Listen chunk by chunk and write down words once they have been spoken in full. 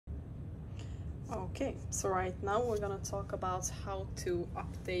Okay, so right now we're gonna talk about how to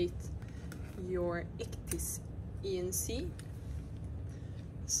update your ECDIS ENC.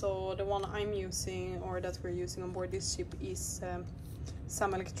 So the one I'm using, or that we're using on board this ship, is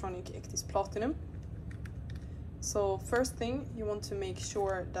Sam Electronic ECDIS Platinum. So first thing, you want to make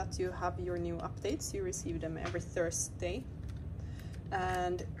sure that you have your new updates. You receive them every Thursday.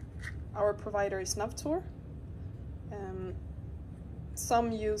 And our provider is Navtor.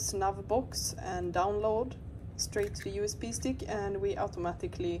 Some use Navbox and download straight to the USB stick, and we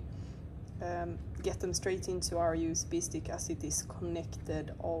automatically get them straight into our USB stick as it is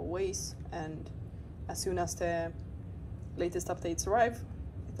connected always, and as soon as the latest updates arrive,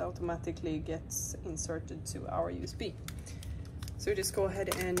 it automatically gets inserted to our USB. So just go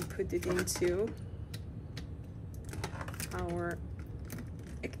ahead and put it into our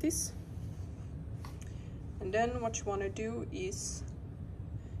ECDIS, and then what you want to do is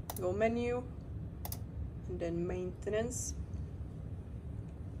go menu and then maintenance.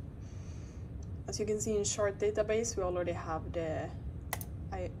 As you can see in chart database, we already have the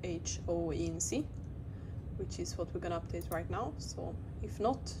IHO ENC, which is what we're gonna update right now. So if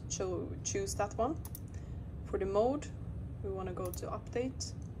not, choose that one. For the mode, we want to go to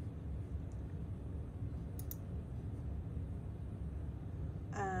update,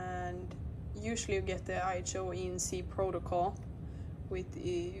 and usually you get the IHO ENC protocol,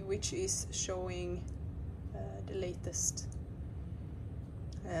 which is showing the latest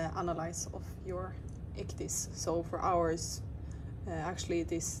analyze of your ECDIS. So for ours, actually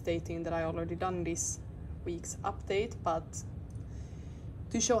it is stating that I already done this week's update, but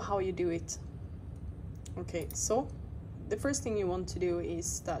to show how you do it. Okay, so the first thing you want to do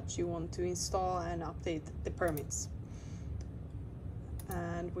is that you want to install and update the permits.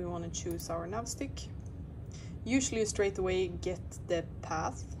 And we want to choose our navstick. Usually you straight away get the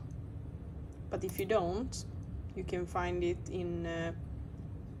path, but if you don't, you can find it in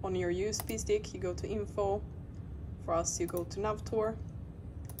on your USB stick. You go to info. For us, you go to Navtor,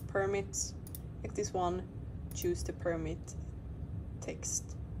 permits, ECDIS 1, choose the permit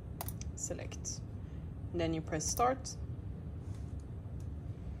text, select, and then you press start.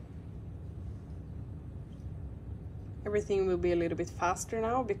 Everything will be a little bit faster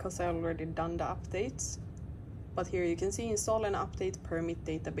now because I already done the updates. But here you can see install and update permit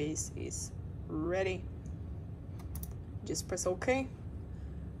database is ready. Just press OK.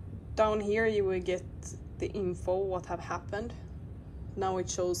 Down here you will get the info, what have happened. Now it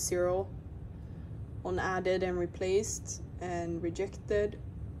shows 0 on added and replaced and rejected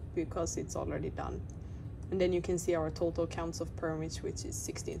because it's already done. And then you can see our total counts of permits, which is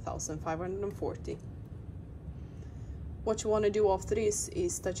 16,540. What you want to do after this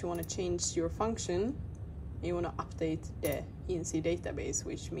is that you want to change your function. You want to update the ENC database,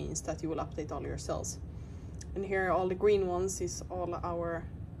 which means that you will update all your cells. And here all the green ones is all our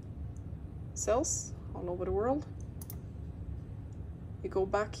cells all over the world. You go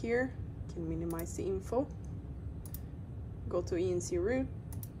back here, you can minimize the info, go to ENC root,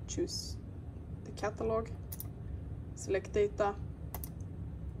 choose the catalog, select data,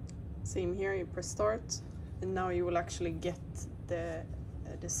 same here, you press start, and now you will actually get the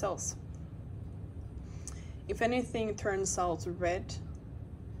cells. If anything turns out red,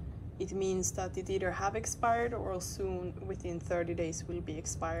 it means that it either have expired or soon, within 30 days, will be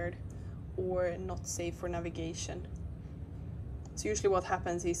expired or not safe for navigation. So usually what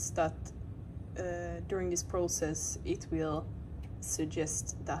happens is that during this process, it will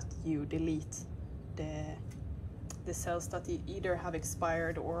suggest that you delete the cells that either have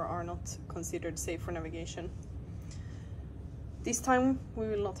expired or are not considered safe for navigation. This time we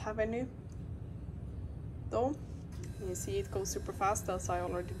will not have any, though. You see it goes super fast as I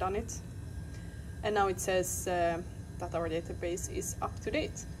already done it. And now it says that our database is up to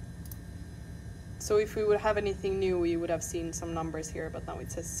date. So if we would have anything new, we would have seen some numbers here, but now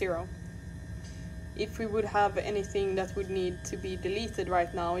it says 0. If we would have anything that would need to be deleted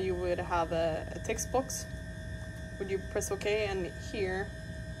right now, you would have a text box. Would you press OK, and here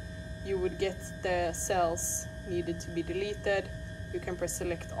you would get the cells needed to be deleted. You can press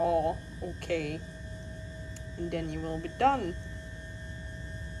select all, OK, and then you will be done.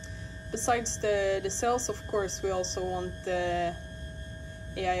 Besides the cells, of course, we also want the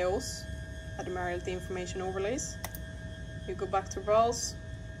AIOs, Admiralty Information Overlays. You go back to Browse,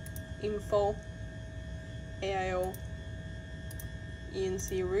 Info, AIO,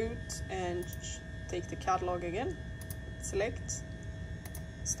 ENC root, and take the catalog again. Select,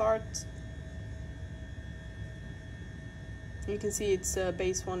 start. You can see it's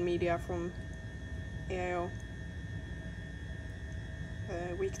base 1 media from AIO,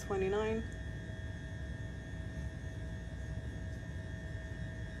 week 29.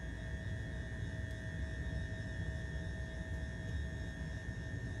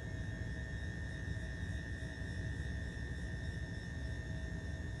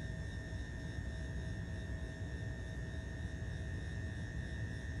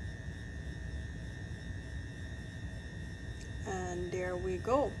 there we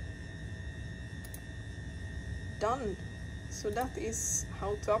go. Done. So that is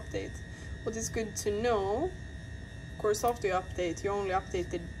how to update. What is good to know, of course, after you update, you only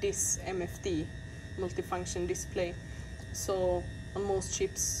updated this MFD, multifunction display. So on most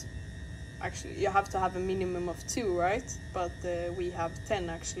chips, actually you have to have a minimum of 2, right? But we have 10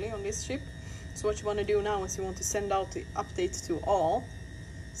 actually on this chip. So what you want to do now is you want to send out the update to all.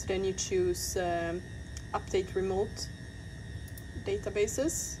 So then you choose update remote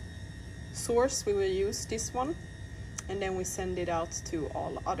databases. Source, we will use this one. And then we send it out to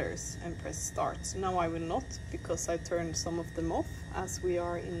all others and press start. So now I will not, because I turned some of them off as we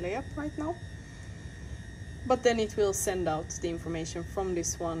are in layup right now. But then it will send out the information from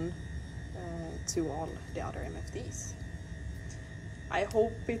this one to all the other MFDs. I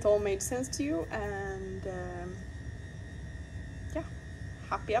hope it all made sense to you, and yeah,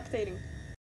 happy updating.